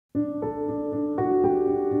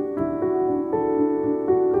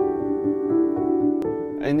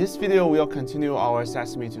In this video, we'll continue our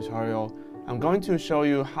SeSAMe tutorial. I'm going to show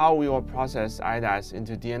you how we will process IDATs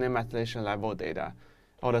into DNA methylation level data,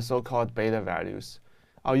 or the so-called beta values.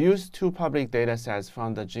 I'll use two public datasets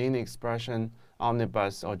from the Gene Expression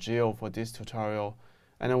Omnibus, or GEO, for this tutorial,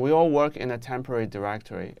 and we all work in a temporary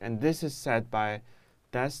directory, and this is set by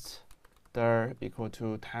dest dir equal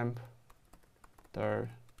to temp dir,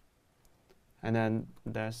 and then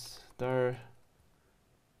dest dir,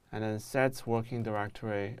 and then set working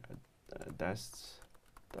directory dest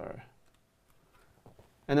dir.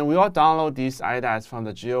 And then we all download these IDATs from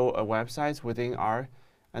the GEO websites within R.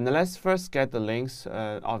 And then let's first get the links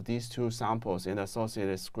of these two samples in the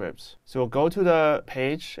associated scripts. So we'll go to the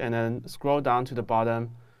page and then scroll down to the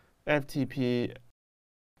bottom, FTP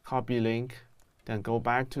copy link, then go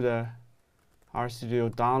back to the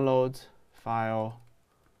RStudio download file,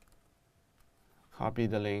 copy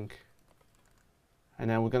the link, and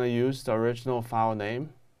then we're going to use the original file name.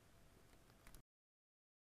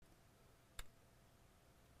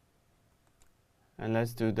 And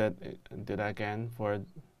let's do that again for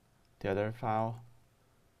the other file.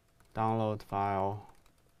 Download file.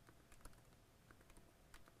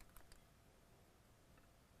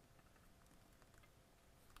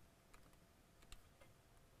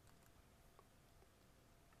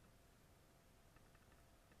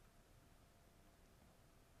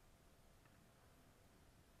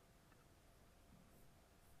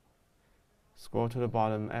 Scroll to the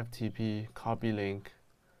bottom, FTP copy link.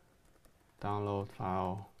 Download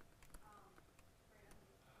file.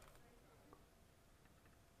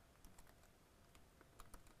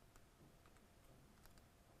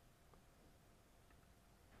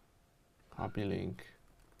 Copy link.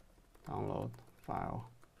 Download file.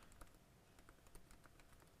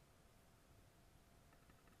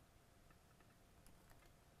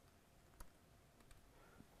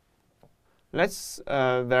 Let's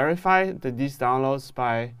verify these downloads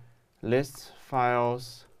by list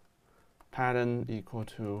files pattern equal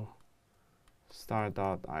to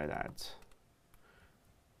start.idat.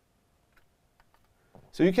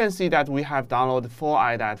 So you can see that we have downloaded 4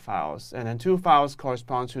 IDAT files, and then 2 files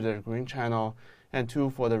correspond to the green channel and 2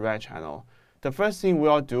 for the red channel. The first thing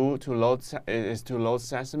we'll do to load is to load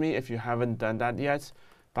SeSAMe, if you haven't done that yet,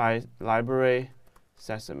 by library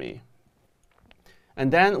SeSAMe.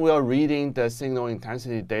 And then we're reading the signal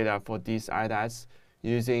intensity data for these IDATs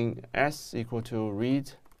using s equal to read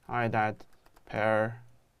IDAT pair,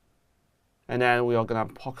 and then we are going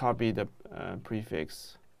to copy the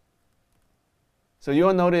prefix. So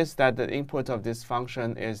you'll notice that the input of this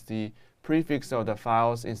function is the prefix of the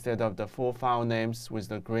files instead of the full file names with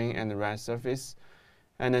the green and the red surface.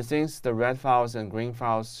 And then since the red files and green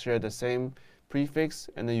files share the same prefix,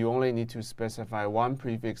 and then you only need to specify one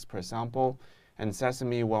prefix per sample, and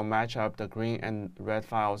SeSAMe will match up the green and red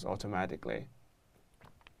files automatically.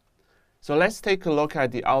 So let's take a look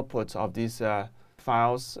at the output of these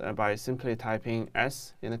files by simply typing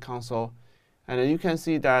s in the console. And then you can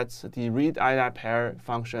see that the read IDAT pair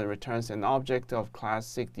function returns an object of class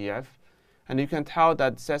sigdf. And you can tell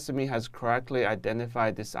that SeSAMe has correctly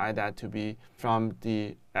identified this IDAT to be from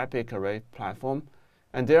the EPIC array platform.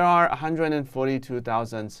 And there are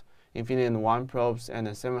 142,000 Infinium 1 probes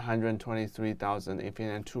and 723,000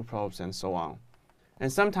 Infinium 2 probes, and so on. And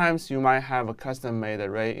sometimes you might have a custom-made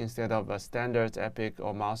array instead of a standard EPIC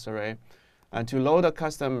or mouse array. And to load a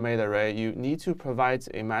custom-made array, you need to provide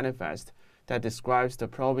a manifest that describes the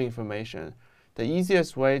probe information. The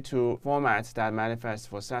easiest way to format that manifest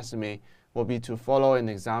for SeSAMe will be to follow an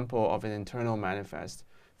example of an internal manifest.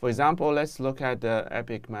 For example, let's look at the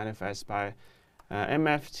EPIC manifest by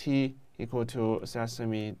mft equal to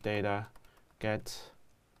SeSAMe data get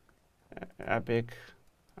EPIC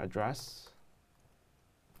address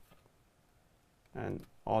and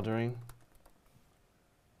ordering.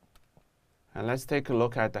 And let's take a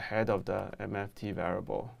look at the head of the MFT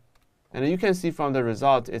variable. And you can see from the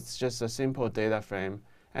result, it's just a simple data frame.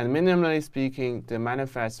 And minimally speaking, the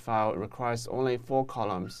manifest file requires only 4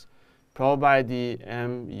 columns: probe ID,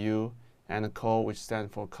 MU, and code, which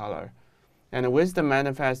stands for color. And with the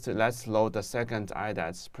manifest, let's load the second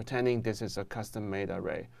IDAT, pretending this is a custom-made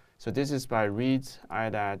array. So this is by read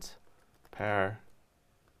IDAT pair.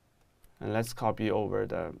 And let's copy over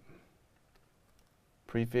the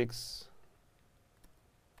prefix.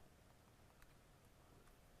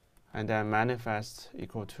 And then manifest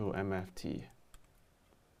equal to MFT.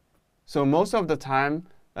 So most of the time,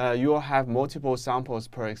 you will have multiple samples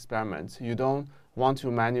per experiment. You don't want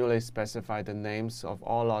to manually specify the names of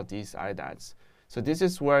all of these IDATs. So this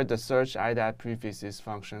is where the search IDAT prefixes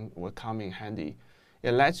function will come in handy.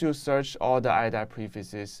 It lets you search all the IDAT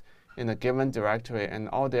prefixes in a given directory and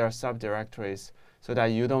all their subdirectories so that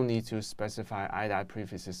you don't need to specify IDAT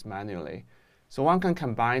prefixes manually. So one can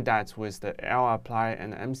combine that with the lapply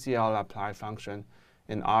and mclapply function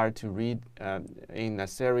in R to read in a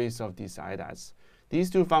series of these IDATs. These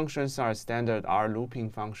two functions are standard R looping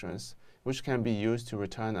functions, which can be used to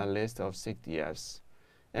return a list of SIGDFs.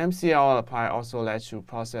 mclapply also lets you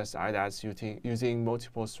process IDATs using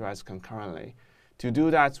multiple threads concurrently. To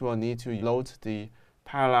do that, we'll need to load the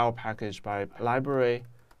parallel package by library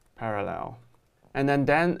parallel. And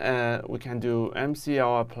then we can do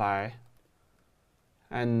mclapply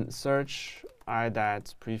and search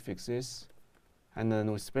IDAT prefixes. And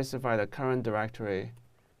then we specify the current directory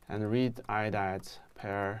and read IDAT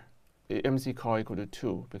pair mccall equal to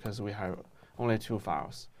 2 because we have only 2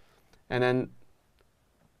 files. And then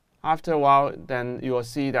after a while, then you will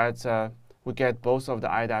see that we get both of the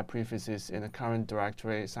IDAT prefixes in the current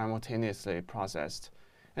directory simultaneously processed.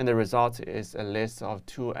 And the result is a list of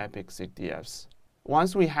 2 epic SIGDFs.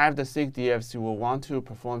 Once we have the SIGDFs, you will want to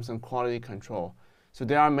perform some quality control. So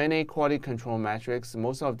there are many quality control metrics.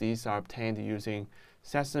 Most of these are obtained using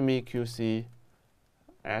SeSAMe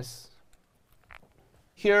QCS.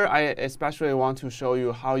 Here, I especially want to show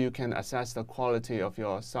you how you can assess the quality of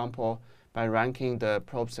your sample by ranking the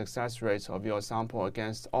probe success rates of your sample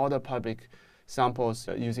against all the public samples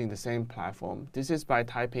using the same platform. This is by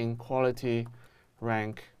typing quality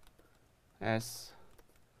rank as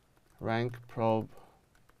rank probe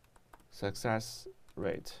success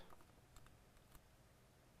rate.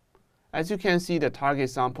 As you can see, the target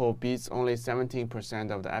sample beats only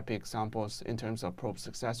 17% of the epic samples in terms of probe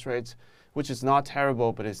success rates, which is not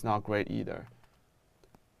terrible, but it's not great either.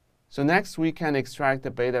 So next, we can extract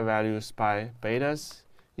the beta values by betas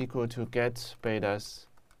equal to get betas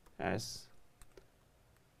as.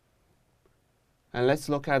 And let's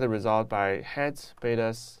look at the result by head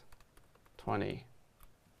betas 20.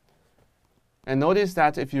 And notice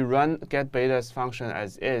that if you run get betas function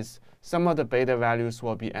as is, some of the beta values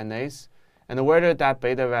will be NAs, and whether that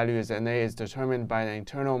beta value is NA is determined by the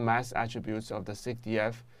internal mass attributes of the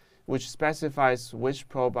SIGDF, which specifies which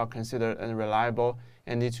probe are considered unreliable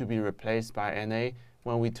and need to be replaced by NA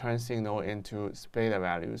when we turn signal into beta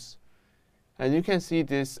values. And you can see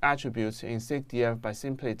these attributes in SIGDF by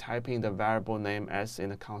simply typing the variable name S in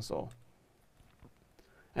the console.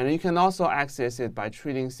 And you can also access it by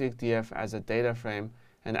treating SIGDF as a data frame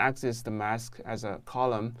and access the mask as a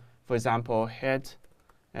column. For example, head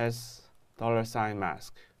as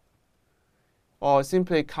 $mask. Or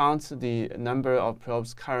simply count the number of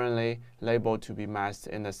probes currently labeled to be masked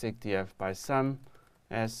in the SIGDF by sum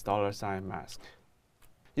as $mask.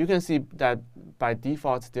 You can see that by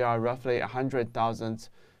default, there are roughly 100,000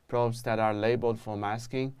 probes that are labeled for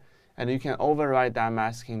masking, and you can override that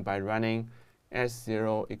masking by running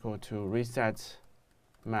S0 equal to reset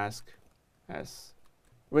mask S,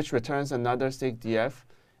 which returns another SIGDF.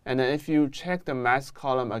 And then if you check the mask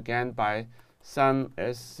column again by sum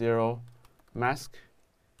S0 mask,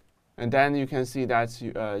 and then you can see that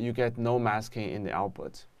you get no masking in the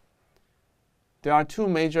output. There are 2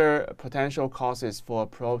 major potential causes for a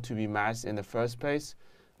probe to be masked in the first place.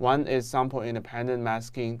 One is sample-independent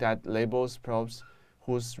masking that labels probes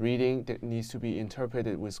whose reading needs to be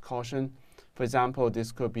interpreted with caution. For example,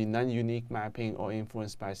 this could be non-unique mapping or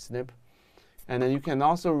influenced by SNP. And then you can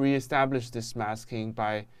also reestablish this masking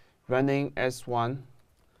by running S1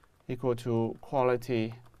 equal to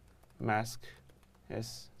quality mask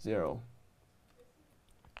S0.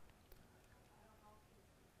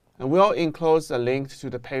 And we'll enclose a link to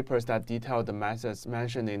the papers that detail the methods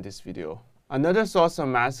mentioned in this video. Another source of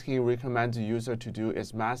masking we recommend the user to do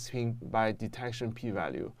is masking by detection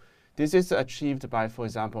p-value. This is achieved by, for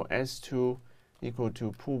example, S2 equal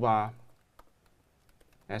to poobar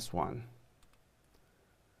S1.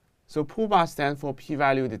 So poobar stands for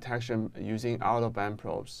p-value detection using out-of-band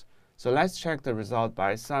probes. So let's check the result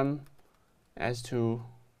by sum S2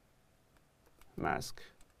 mask.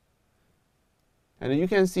 And you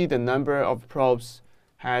can see the number of probes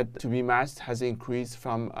had to be masked has increased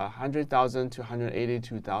from 100,000 to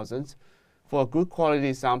 182,000. For a good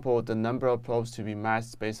quality sample, the number of probes to be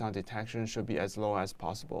masked based on detection should be as low as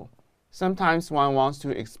possible. Sometimes one wants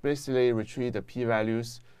to explicitly retrieve the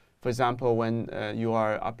p-values. For example, when you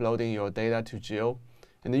are uploading your data to GEO,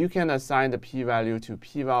 and you can assign the p-value to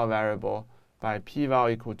p-val variable by p-val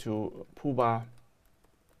equal to poobar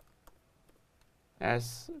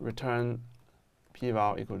as return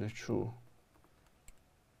p-val equal to true.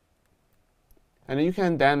 And you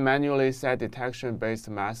can then manually set detection-based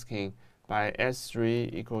masking by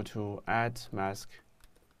S3 equal to add mask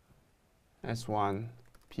S1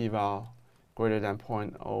 p-val greater than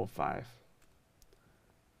 0.05.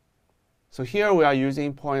 So here we are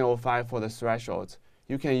using 0.05 for the threshold.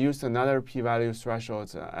 You can use another p-value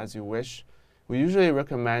threshold as you wish. We usually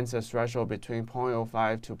recommend a threshold between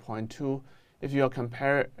 0.05 to 0.2 if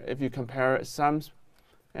you compare some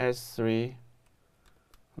S3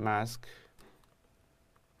 mask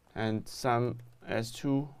and some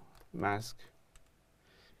S2 mask.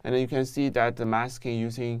 And then you can see that the masking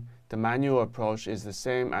using the manual approach is the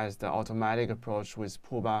same as the automatic approach with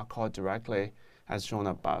Puba called directly as shown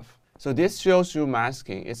above. So this shows you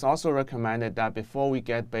masking. It's also recommended that before we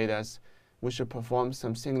get betas, we should perform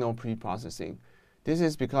some signal pre-processing. This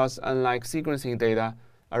is because unlike sequencing data,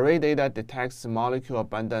 array data detects molecule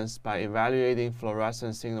abundance by evaluating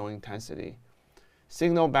fluorescent signal intensity.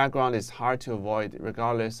 Signal background is hard to avoid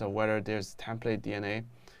regardless of whether there's template DNA.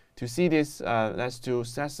 To see this, let's do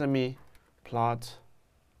SeSAMe plot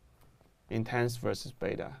intense versus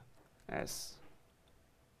beta S.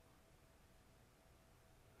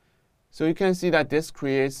 So you can see that this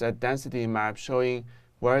creates a density map showing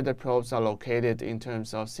where the probes are located in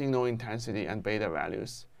terms of signal intensity and beta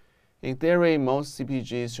values. In theory, most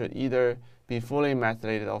CPGs should either be fully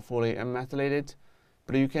methylated or fully unmethylated,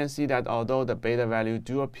 but you can see that although the beta value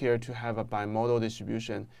do appear to have a bimodal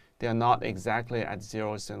distribution, they are not exactly at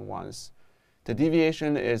zeros and ones. The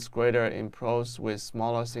deviation is greater in probes with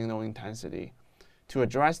smaller signal intensity. To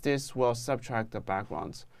address this, we'll subtract the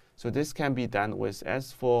backgrounds. So this can be done with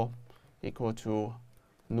S4 equal to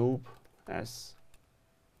noob S.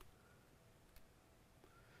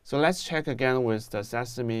 So let's check again with the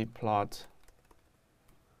SeSAMe plot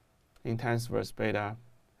intense versus beta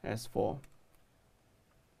S4.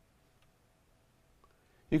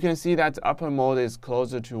 You can see that the upper mode is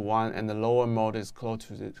closer to 1 and the lower mode is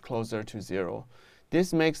closer to 0.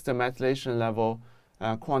 This makes the methylation level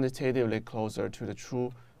quantitatively closer to the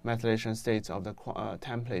true methylation states of the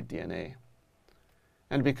template DNA.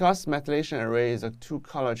 And because methylation array is a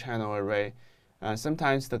two-color channel array,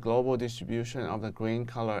 sometimes the global distribution of the green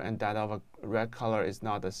color and that of a red color is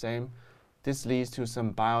not the same. This leads to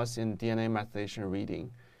some bias in DNA methylation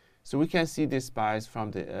reading. So we can see this bias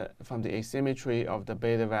from the asymmetry of the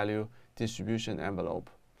beta value distribution envelope.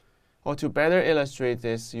 Or to better illustrate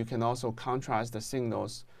this, you can also contrast the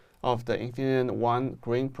signals of the Infinium 1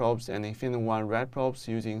 green probes and Infinium 1 red probes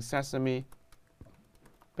using SeSAMe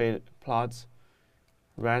plots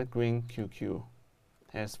red, green, QQ,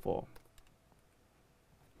 S4.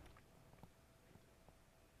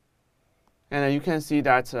 And you can see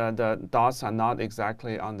that the dots are not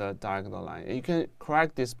exactly on the diagonal line. You can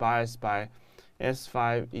correct this bias by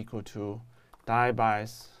S5 equal to die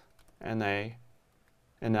bias NA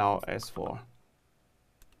and now S4.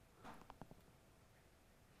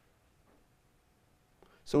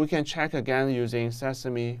 So we can check again using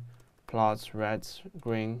SeSAMe plots red,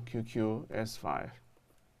 green, QQ, S5.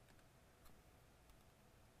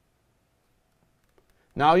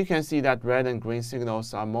 Now you can see that red and green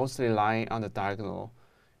signals are mostly lying on the diagonal.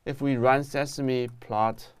 If we run SeSAMe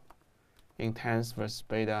plot intense versus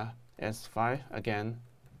beta S5 again,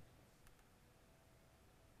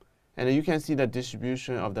 and you can see the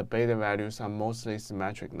distribution of the beta values are mostly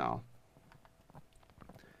symmetric now.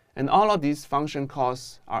 And all of these function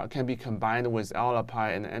calls can be combined with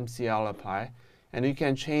lapply and MC-lapply, and you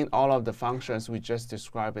can chain all of the functions we just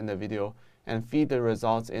described in the video and feed the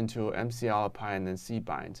results into MC-lapply and then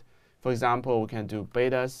cbind. For example, we can do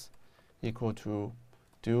betas equal to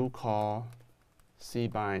do call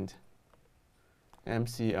cbind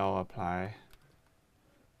MC-lapply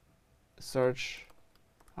search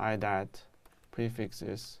IDAT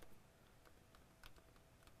prefixes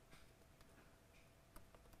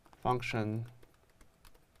function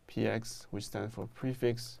px, which stands for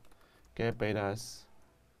prefix, get betas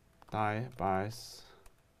die bias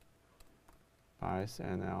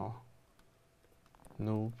NL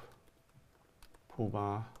noob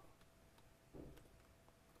Puba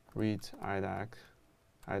read IDAT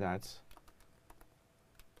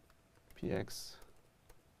px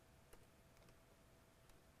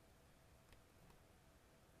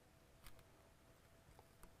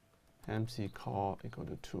MC call equal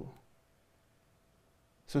to 2.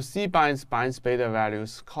 So cbind binds beta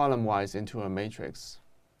values column-wise into a matrix.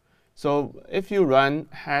 So if you run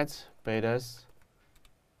het betas,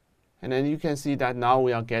 and then you can see that now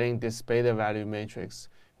we are getting this beta value matrix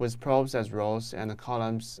with probes as rows and the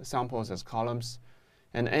columns, samples as columns.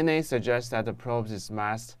 And NA suggests that the probes is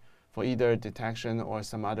masked for either detection or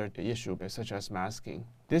some other issue, such as masking.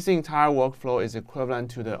 This entire workflow is equivalent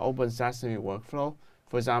to the Open SeSAMe workflow.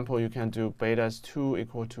 For example, you can do betas 2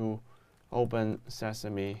 equal to Open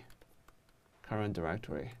SeSAMe current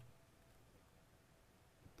directory.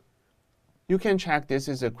 You can check this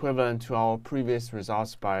is equivalent to our previous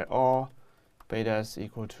results by all betas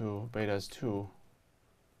equal to betas 2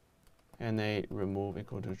 and a remove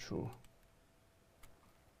equal to true.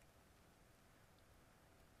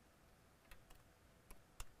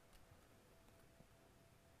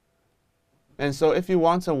 And so if you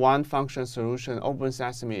want a one-function solution, Open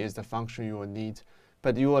SeSAMe is the function you will need.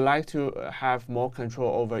 But you would like to have more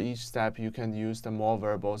control over each step, you can use the more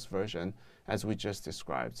variables version as we just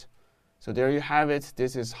described. So there you have it.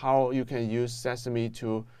 This is how you can use SeSAMe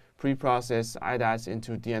to pre-process IDATs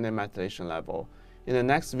into DNA methylation level. In the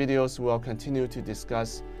next videos, we'll continue to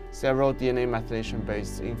discuss several DNA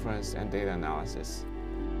methylation-based inference and data analysis.